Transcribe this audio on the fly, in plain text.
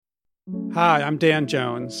Hi, I'm Dan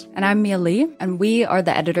Jones. And I'm Mia Lee, and we are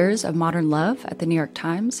the editors of Modern Love at the New York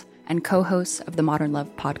Times and co-hosts of the Modern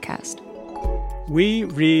Love podcast. We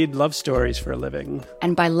read love stories for a living.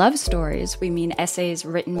 And by love stories, we mean essays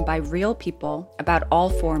written by real people about all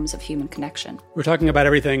forms of human connection. We're talking about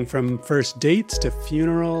everything from first dates to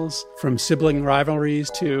funerals, from sibling rivalries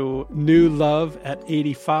to new love at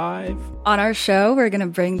 85. On our show, we're going to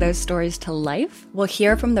bring those stories to life. We'll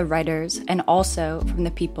hear from the writers and also from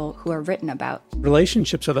the people who are written about.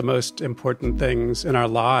 Relationships are the most important things in our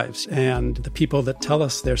lives, and the people that tell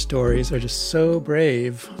us their stories are just so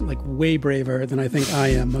brave, like way braver than I think I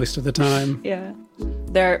am most of the time. Yeah.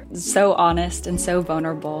 They're so honest and so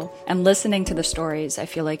vulnerable. And listening to the stories, I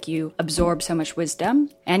feel like you absorb so much wisdom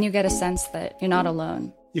and you get a sense that you're not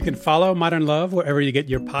alone. You can follow Modern Love wherever you get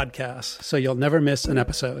your podcasts, so you'll never miss an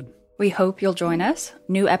episode. We hope you'll join us.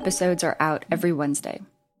 New episodes are out every Wednesday.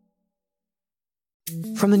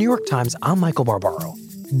 From the New York Times, I'm Michael Barbaro.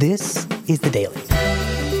 This is The Daily.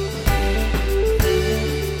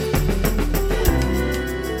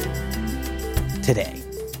 Today,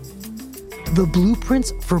 the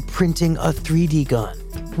blueprints for printing a 3D gun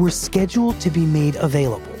were scheduled to be made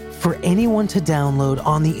available for anyone to download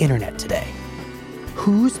on the internet today.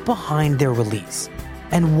 Who's behind their release?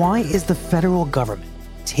 And why is the federal government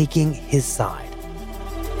taking his side?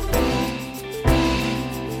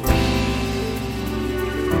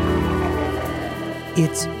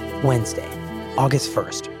 It's Wednesday, August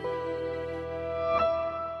 1st.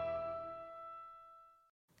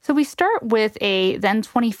 So we start with a then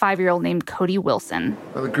 25-year-old named Cody Wilson.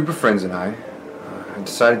 Well, a group of friends and I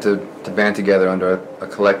decided to band together under a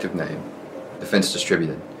collective name, Defense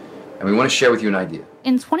Distributed. And we want to share with you an idea.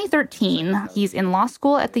 In 2013, he's in law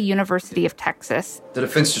school at the University of Texas. The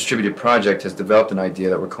Defense Distributed project has developed an idea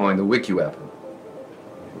that we're calling the Wiki Weapon.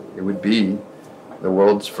 It would be the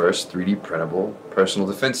world's first 3D printable personal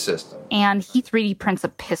defense system. And he 3D prints a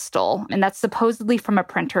pistol, and that's supposedly from a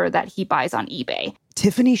printer that he buys on eBay.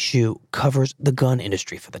 Tiffany Shu covers the gun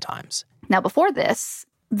industry for The Times. Now, before this,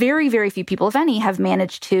 very, very few people, if any, have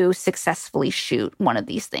managed to successfully shoot one of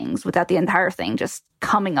these things without the entire thing just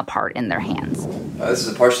coming apart in their hands. This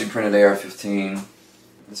is a partially printed AR-15.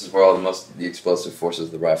 This is where all the explosive forces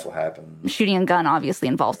of the rifle happen. Shooting a gun obviously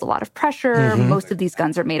involves a lot of pressure. Most of these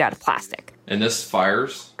guns are made out of plastic. And this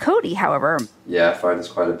fires? Cody, however... Yeah, I fired this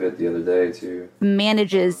quite a bit the other day, too.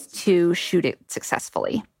 ...manages to shoot it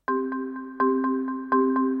successfully.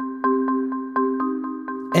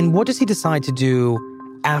 And what does he decide to do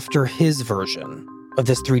after his version of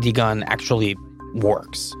this 3D gun actually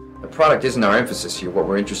works? The product isn't our emphasis here. What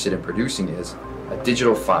we're interested in producing is a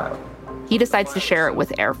digital file. He decides to share it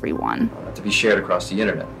with everyone. To be shared across the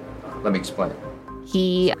internet. Let me explain.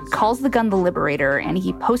 He calls the gun the Liberator, and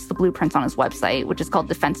he posts the blueprints on his website, which is called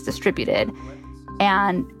Defense Distributed.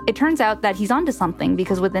 And it turns out that he's onto something,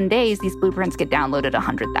 because within days, these blueprints get downloaded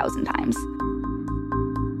 100,000 times.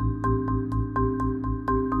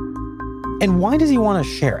 And why does he want to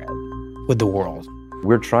share it with the world?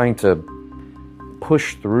 We're trying to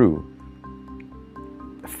push through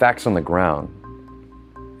facts on the ground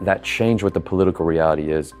that change what the political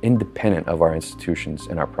reality is, independent of our institutions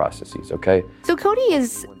and our processes, okay? So Cody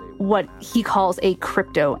is what he calls a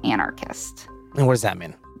crypto-anarchist. And what does that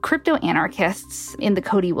mean? Crypto-anarchists, in the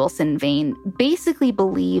Cody Wilson vein, basically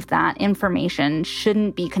believe that information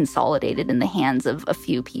shouldn't be consolidated in the hands of a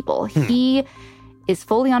few people. He is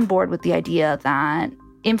fully on board with the idea that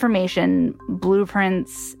information,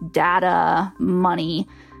 blueprints, data, money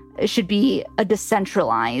should be a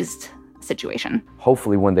decentralized situation.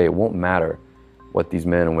 Hopefully one day it won't matter what these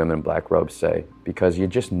men and women in black robes say, because you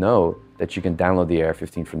just know that you can download the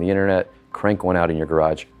AR-15 from the internet, crank one out in your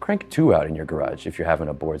garage, crank two out in your garage if you're having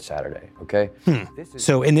a bored Saturday, okay?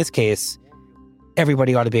 So in this case,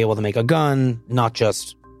 everybody ought to be able to make a gun, not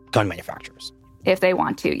just gun manufacturers. If they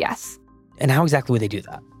want to, yes. And how exactly would they do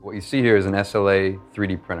that? What you see here is an SLA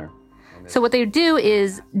 3D printer. So what they do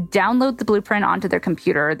is download the blueprint onto their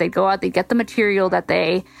computer. They go out, they get the material that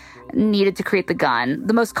they needed to create the gun.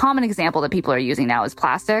 The most common example that people are using now is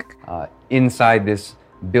plastic. Inside this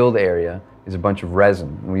build area is a bunch of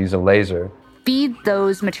resin. We use a laser. Feed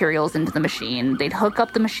those materials into the machine. They'd hook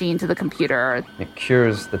up the machine to the computer. It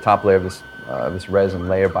cures the top layer of this resin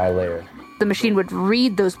layer by layer. The machine would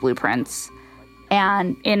read those blueprints,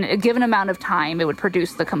 and in a given amount of time, it would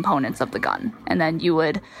produce the components of the gun. And then you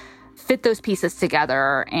would fit those pieces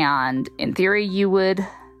together, and in theory, you would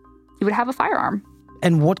have a firearm.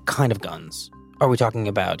 And what kind of guns are we talking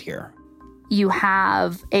about here? You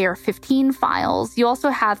have AR-15 files. You also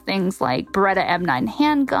have things like Beretta M9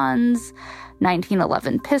 handguns,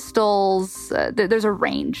 1911 pistols. There's a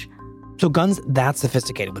range. So guns that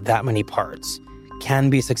sophisticated with that many parts can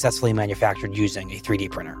be successfully manufactured using a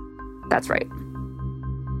 3D printer. That's right.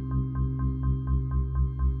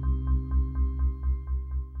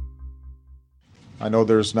 I know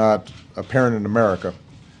there's not a parent in America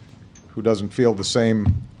who doesn't feel the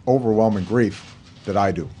same overwhelming grief that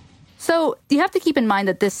I do. So you have to keep in mind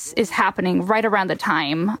that this is happening right around the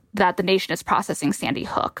time that the nation is processing Sandy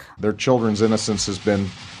Hook. Their children's innocence has been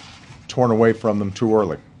torn away from them too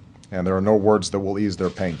early, and there are no words that will ease their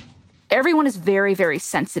pain. Everyone is very, very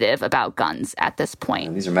sensitive about guns at this point.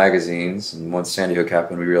 And these are magazines, and once Sandy Hook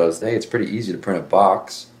happened, we realized, hey, it's pretty easy to print a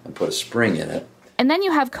box and put a spring in it. And then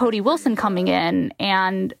you have Cody Wilson coming in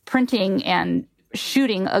and printing and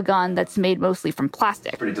shooting a gun that's made mostly from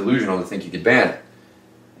plastic. Pretty delusional to think you could ban it.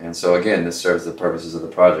 And so again, this serves the purposes of the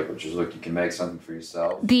project, which is, look, you can make something for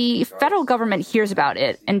yourself. The federal government hears about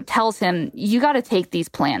it and tells him, you got to take these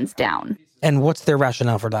plans down. And what's their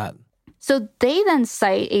rationale for that? So they then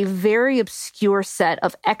cite a very obscure set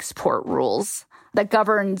of export rules that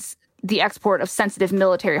governs the export of sensitive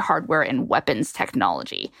military hardware and weapons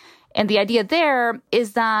technology. And the idea there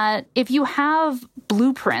is that if you have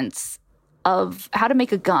blueprints of how to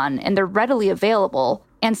make a gun and they're readily available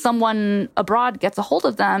and someone abroad gets a hold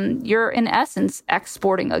of them, you're in essence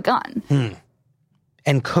exporting a gun.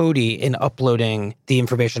 And Cody, in uploading the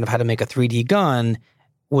information of how to make a 3D gun,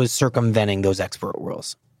 was circumventing those export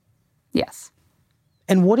rules. Yes.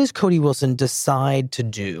 And what does Cody Wilson decide to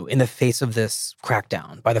do in the face of this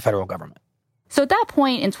crackdown by the federal government? So at that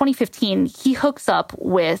point in 2015, he hooks up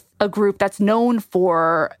with a group that's known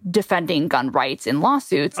for defending gun rights in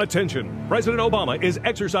lawsuits. Attention, President Obama is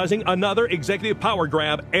exercising another executive power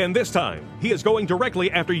grab, and this time he is going directly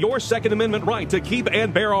after your Second Amendment right to keep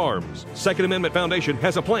and bear arms. Second Amendment Foundation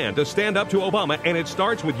has a plan to stand up to Obama, and it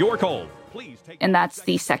starts with your call. Please take. And that's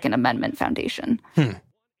the Second Amendment Foundation.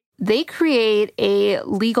 They create a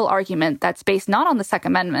legal argument that's based not on the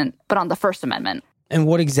Second Amendment, but on the First Amendment. And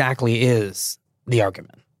what exactly is the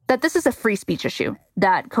argument? That this is a free speech issue,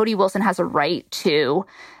 that Cody Wilson has a right to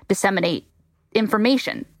disseminate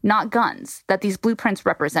information, not guns, that these blueprints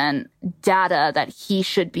represent data that he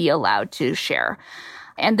should be allowed to share.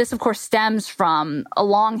 And this, of course, stems from a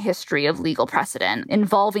long history of legal precedent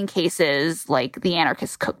involving cases like the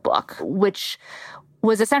Anarchist Cookbook, which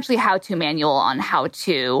was essentially a how-to manual on how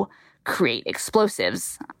to create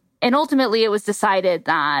explosives. And ultimately, it was decided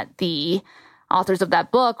that the authors of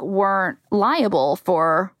that book weren't liable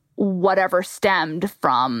for whatever stemmed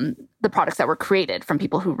from the products that were created from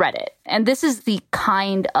people who read it. And this is the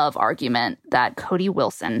kind of argument that Cody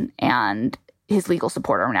Wilson and his legal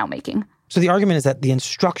support are now making. So the argument is that the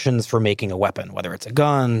instructions for making a weapon, whether it's a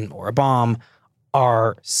gun or a bomb,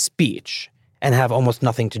 are speech and have almost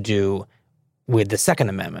nothing to do with the Second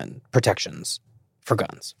Amendment protections for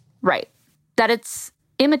guns. Right. That it's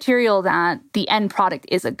immaterial that the end product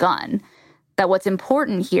is a gun. That what's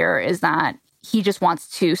important here is that he just wants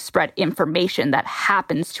to spread information that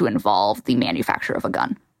happens to involve the manufacture of a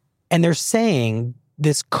gun. And they're saying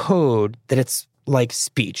this code that it's like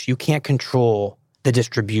speech. You can't control the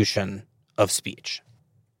distribution of speech.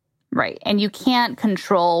 Right. And you can't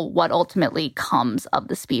control what ultimately comes of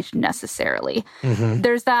the speech necessarily.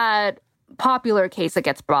 There's that popular case that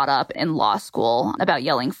gets brought up in law school about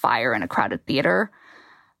yelling fire in a crowded theater.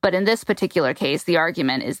 But in this particular case, the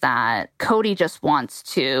argument is that Cody just wants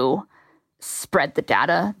to spread the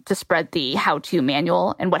data, to spread the how-to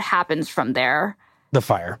manual, and what happens from there, the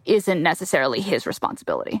fire, isn't necessarily his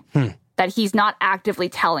responsibility. That he's not actively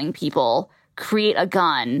telling people, create a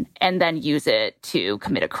gun and then use it to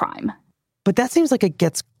commit a crime. But that seems like it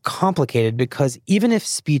gets complicated because even if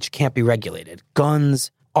speech can't be regulated, guns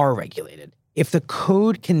are regulated. If the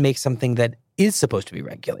code can make something that is supposed to be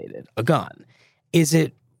regulated, a gun, is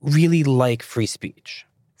it really like free speech?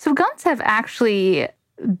 So guns have actually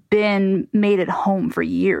been made at home for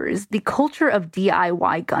years. The culture of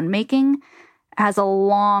DIY gun making has a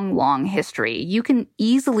long, long history. You can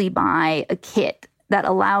easily buy a kit that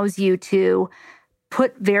allows you to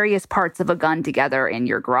put various parts of a gun together in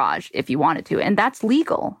your garage if you wanted to. And that's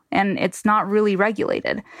legal, and it's not really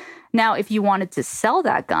regulated. Now, if you wanted to sell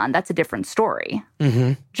that gun, that's a different story.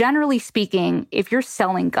 Generally speaking, if you're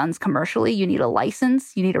selling guns commercially, you need a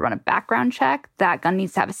license, you need to run a background check. That gun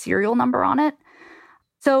needs to have a serial number on it.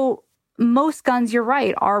 So most guns, you're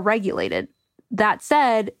right, are regulated. That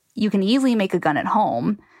said, you can easily make a gun at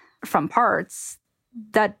home from parts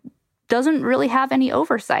that doesn't really have any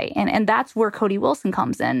oversight. And that's where Cody Wilson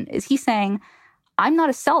comes in, is he's saying, I'm not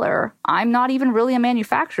a seller. I'm not even really a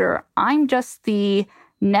manufacturer. I'm just the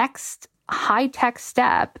next high-tech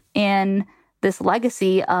step in this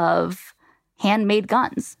legacy of handmade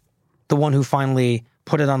guns. the one who finally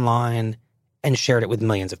put it online and shared it with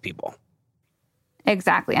millions of people.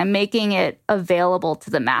 Exactly. I'm making it available to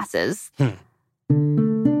the masses.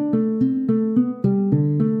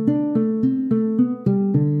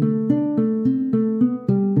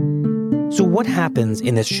 So what happens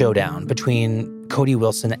in this showdown between Cody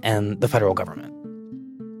Wilson and the federal government?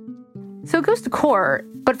 So it goes to court,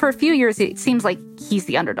 but for a few years, it seems like he's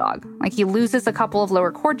the underdog. Like, he loses a couple of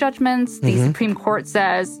lower court judgments. The Supreme Court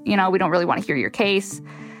says, we don't really want to hear your case.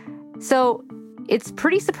 So it's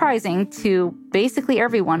pretty surprising to basically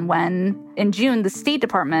everyone when, in June, the State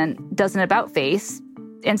Department does an about-face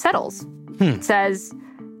and settles. It says,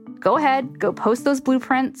 go ahead, go post those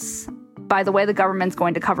blueprints. By the way, the government's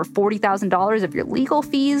going to cover $40,000 of your legal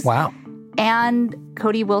fees. Wow. And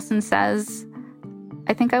Cody Wilson says,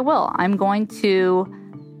 I think I will. I'm going to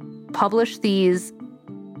publish these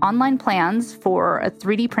online plans for a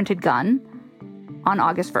 3D printed gun on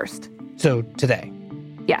August 1st. So today?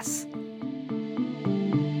 Yes.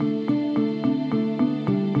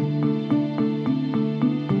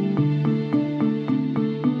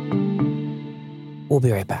 We'll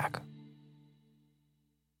be right back.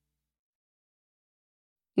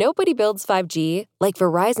 Nobody builds 5G like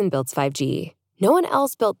Verizon builds 5G. No one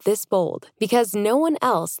else built this bold because no one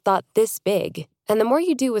else thought this big. And the more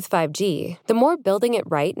you do with 5G, the more building it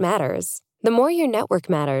right matters. The more your network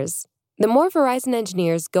matters. The more Verizon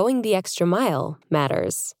engineers going the extra mile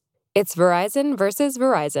matters. It's Verizon versus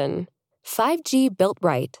Verizon. 5G built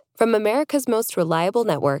right from America's most reliable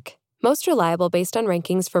network. Most reliable based on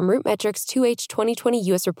rankings from RootMetrics 2H 2020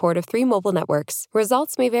 U.S. report of 3 mobile networks.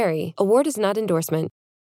 Results may vary. Award is not endorsement.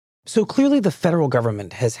 So clearly the federal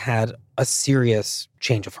government has had a serious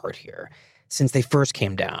change of heart here since they first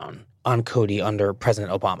came down on Cody under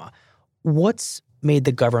President Obama. What's made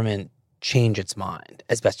the government change its mind,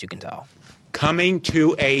 as best you can tell? Coming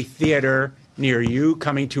to a theater near you,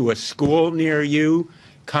 coming to a school near you,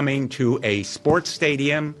 coming to a sports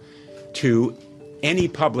stadium, to any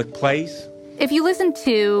public place. If you listen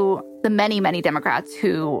to the many, many Democrats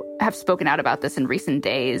who have spoken out about this in recent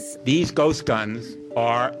days, these ghost guns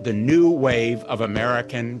are the new wave of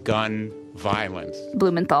American gun violence.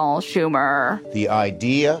 Blumenthal, Schumer. The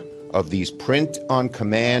idea of these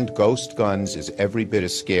print-on-command ghost guns is every bit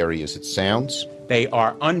as scary as it sounds. They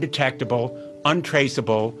are undetectable,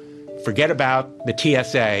 untraceable. Forget about the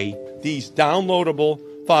TSA. These downloadable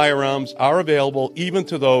firearms are available even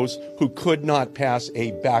to those who could not pass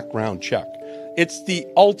a background check. It's the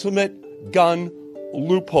ultimate gun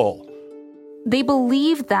loophole. They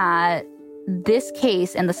believe that this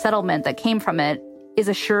case and the settlement that came from it is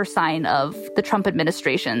a sure sign of the Trump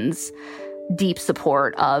administration's deep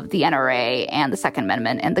support of the NRA and the Second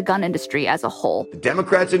Amendment and the gun industry as a whole. The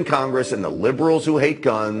Democrats in Congress and the liberals who hate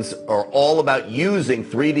guns are all about using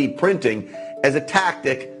 3D printing as a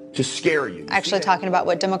tactic to scare you. Actually talking about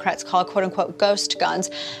what Democrats call quote-unquote ghost guns,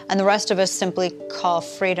 and the rest of us simply call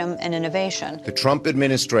freedom and innovation. The Trump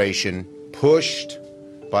administration, pushed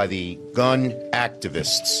by the gun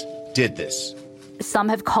activists, did this. Some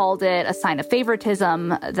have called it a sign of favoritism,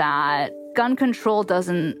 that gun control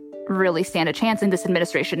doesn't really stand a chance in this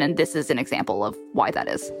administration, and this is an example of why that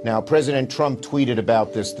is. Now, President Trump tweeted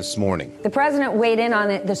about this morning. The president weighed in on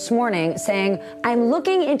it this morning, saying, I'm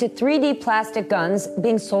looking into 3D plastic guns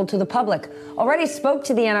being sold to the public. Already spoke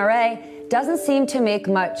to the NRA. Doesn't seem to make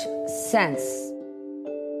much sense.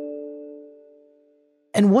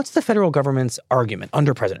 And what's the federal government's argument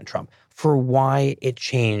under President Trump for why it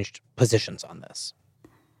changed positions on this?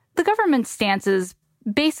 The government's stance is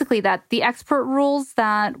basically that the export rules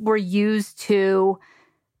that were used to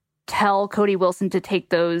tell Cody Wilson to take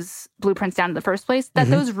those blueprints down in the first place, that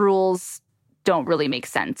those rules don't really make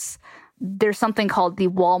sense. There's something called the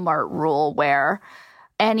Walmart rule, where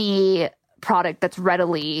any product that's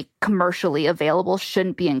readily commercially available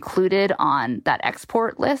shouldn't be included on that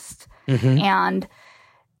export list. And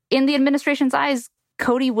in the administration's eyes,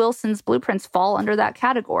 Cody Wilson's blueprints fall under that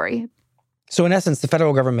category. So in essence, the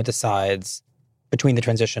federal government decides between the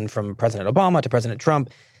transition from President Obama to President Trump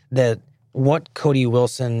that what Cody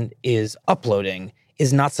Wilson is uploading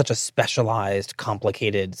is not such a specialized,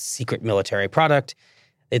 complicated, secret military product.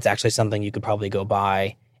 It's actually something you could probably go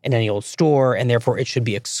buy in any old store, and therefore it should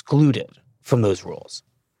be excluded from those rules.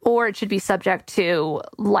 Or it should be subject to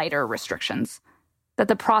lighter restrictions, that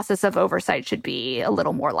the process of oversight should be a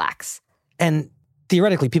little more lax. And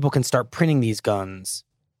theoretically, people can start printing these guns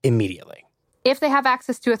immediately. If they have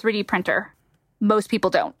access to a 3D printer. Most people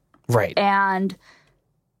don't. Right. And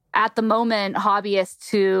at the moment, hobbyists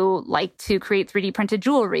who like to create 3D printed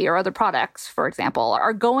jewelry or other products, for example,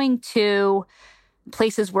 are going to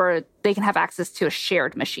places where they can have access to a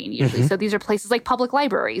shared machine usually. So these are places like public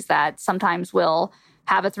libraries that sometimes will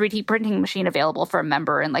have a 3D printing machine available for a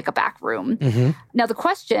member in like a back room. Now, the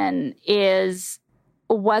question is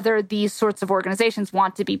whether these sorts of organizations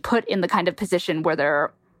want to be put in the kind of position where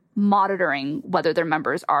they're monitoring whether their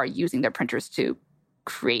members are using their printers to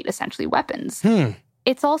create essentially weapons.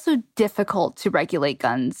 It's also difficult to regulate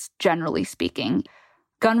guns, generally speaking.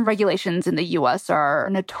 Gun regulations in the U.S. are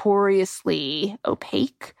notoriously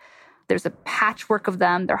opaque. There's a patchwork of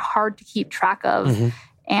them. They're hard to keep track of.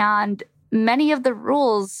 And many of the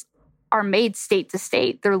rules are made state to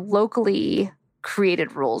state. They're locally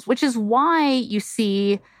created rules, which is why you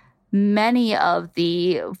see many of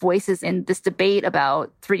the voices in this debate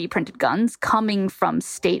about 3D printed guns coming from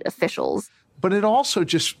state officials. But it also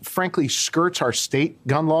just, frankly, skirts our state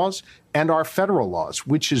gun laws and our federal laws,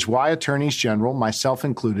 which is why attorneys general, myself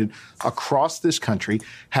included, across this country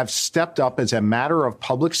have stepped up as a matter of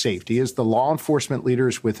public safety, as the law enforcement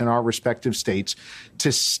leaders within our respective states,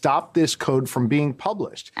 to stop this code from being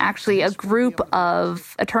published. Actually, a group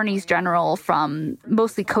of attorneys general from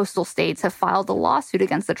mostly coastal states have filed a lawsuit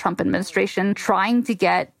against the Trump administration trying to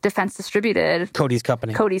get Defense Distributed, Cody's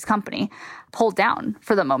company, pulled down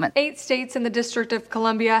for the moment. 8 states in the District of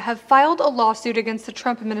Columbia have filed a lawsuit against the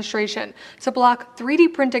Trump administration to block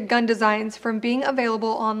 3D printed gun designs from being available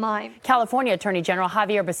online. California Attorney General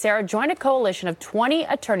Javier Becerra joined a coalition of 20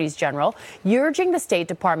 attorneys general urging the State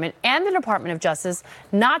Department and the Department of Justice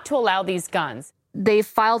not to allow these guns. They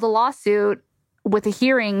filed a lawsuit with a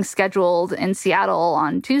hearing scheduled in Seattle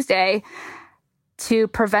on Tuesday to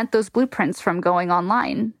prevent those blueprints from going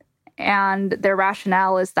online. And their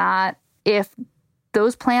rationale is that if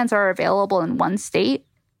those plans are available in one state,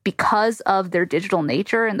 because of their digital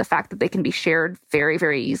nature and the fact that they can be shared very,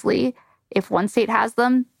 very easily, if one state has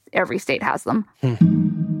them, every state has them.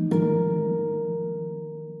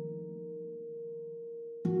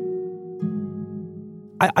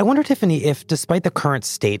 I wonder, Tiffany, if despite the current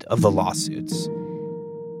state of the lawsuits,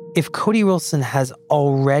 if Cody Wilson has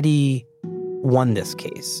already won this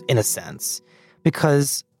case, in a sense,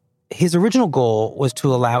 because his original goal was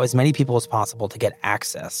to allow as many people as possible to get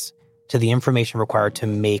access to the information required to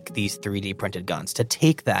make these 3D printed guns, to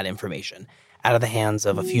take that information out of the hands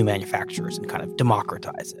of a few manufacturers and kind of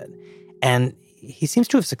democratize it. And he seems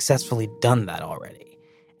to have successfully done that already.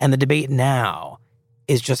 And the debate now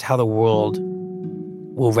is just how the world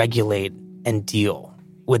will regulate and deal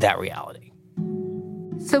with that reality.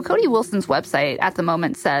 So Cody Wilson's website at the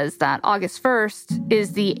moment says that August 1st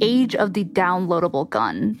is the age of the downloadable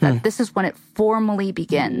gun, that this is when it formally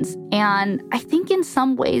begins. And I think in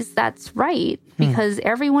some ways that's right, because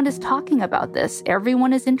everyone is talking about this.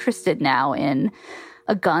 Everyone is interested now in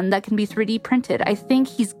a gun that can be 3D printed. I think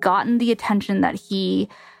he's gotten the attention that he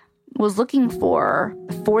was looking for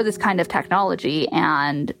this kind of technology.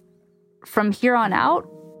 And from here on out,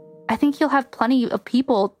 I think he'll have plenty of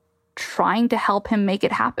people trying to help him make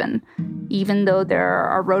it happen, even though there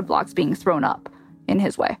are roadblocks being thrown up in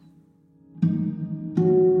his way.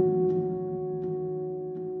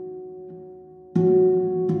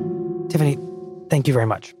 Tiffany, thank you very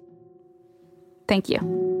much. Thank you.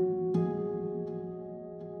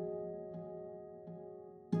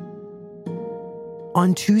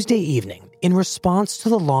 On Tuesday evening, in response to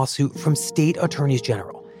the lawsuit from state attorneys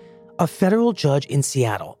general, a federal judge in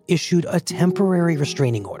Seattle issued a temporary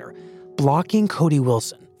restraining order blocking Cody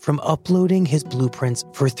Wilson from uploading his blueprints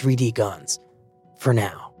for 3D guns, for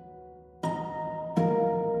now.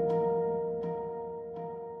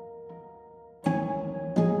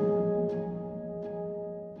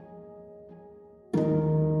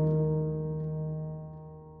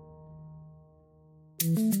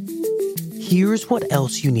 Here's what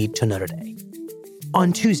else you need to know today.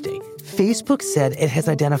 On Tuesday, Facebook said it has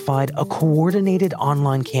identified a coordinated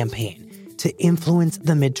online campaign to influence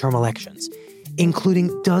the midterm elections, including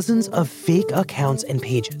dozens of fake accounts and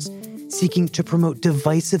pages seeking to promote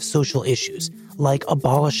divisive social issues like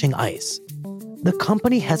abolishing ICE. The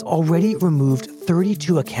company has already removed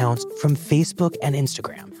 32 accounts from Facebook and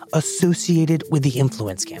Instagram associated with the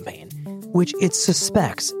influence campaign, which it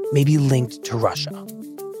suspects may be linked to Russia.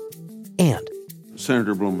 And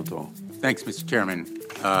Senator Blumenthal. Thanks, Mr. Chairman.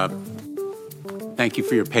 Thank you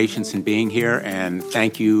for your patience in being here, and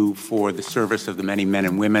thank you for the service of the many men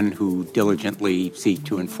and women who diligently seek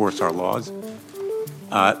to enforce our laws.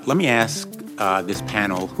 Let me ask this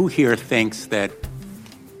panel, who here thinks that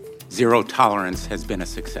zero tolerance has been a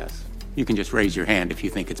success? You can just raise your hand if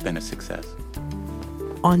you think it's been a success.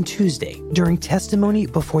 On Tuesday, during testimony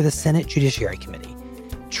before the Senate Judiciary Committee,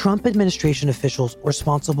 Trump administration officials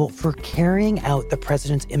responsible for carrying out the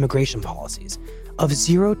president's immigration policies of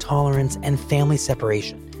zero tolerance and family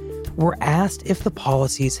separation were asked if the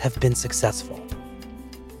policies have been successful.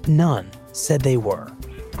 None said they were.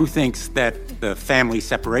 Who thinks that the family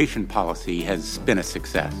separation policy has been a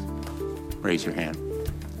success? Raise your hand.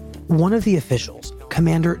 One of the officials,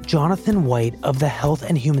 Commander Jonathan White of the Health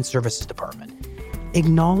and Human Services Department,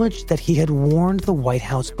 acknowledged that he had warned the White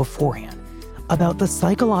House beforehand about the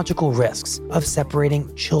psychological risks of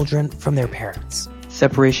separating children from their parents.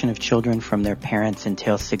 Separation of children from their parents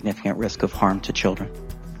entails significant risk of harm to children.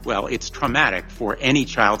 Well, it's traumatic for any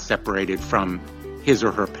child separated from his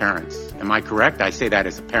or her parents. Am I correct? I say that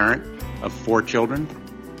as a parent of 4 children.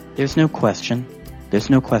 There's no question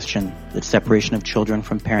that separation of children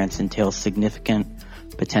from parents entails significant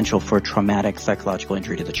potential for traumatic psychological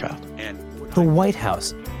injury to the child. The White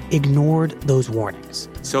House ignored those warnings.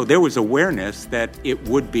 So there was awareness that it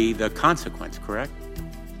would be the consequence, correct?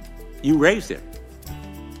 You raised it.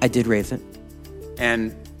 I did raise it.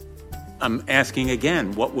 And I'm asking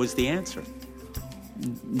again, what was the answer?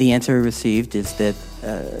 The answer I received is that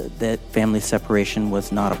that family separation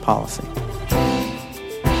was not a policy.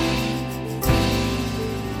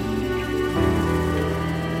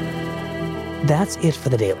 That's it for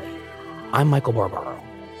The Daily. I'm Michael Barbaro.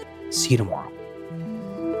 See you tomorrow.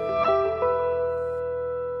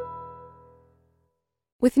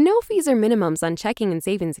 With no fees or minimums on checking and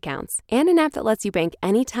savings accounts, and an app that lets you bank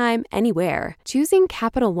anytime, anywhere, choosing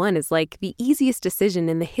Capital One is like the easiest decision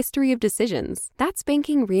in the history of decisions. That's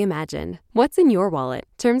banking reimagined. What's in your wallet?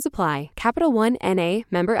 Terms apply. Capital One N.A.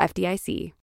 member FDIC.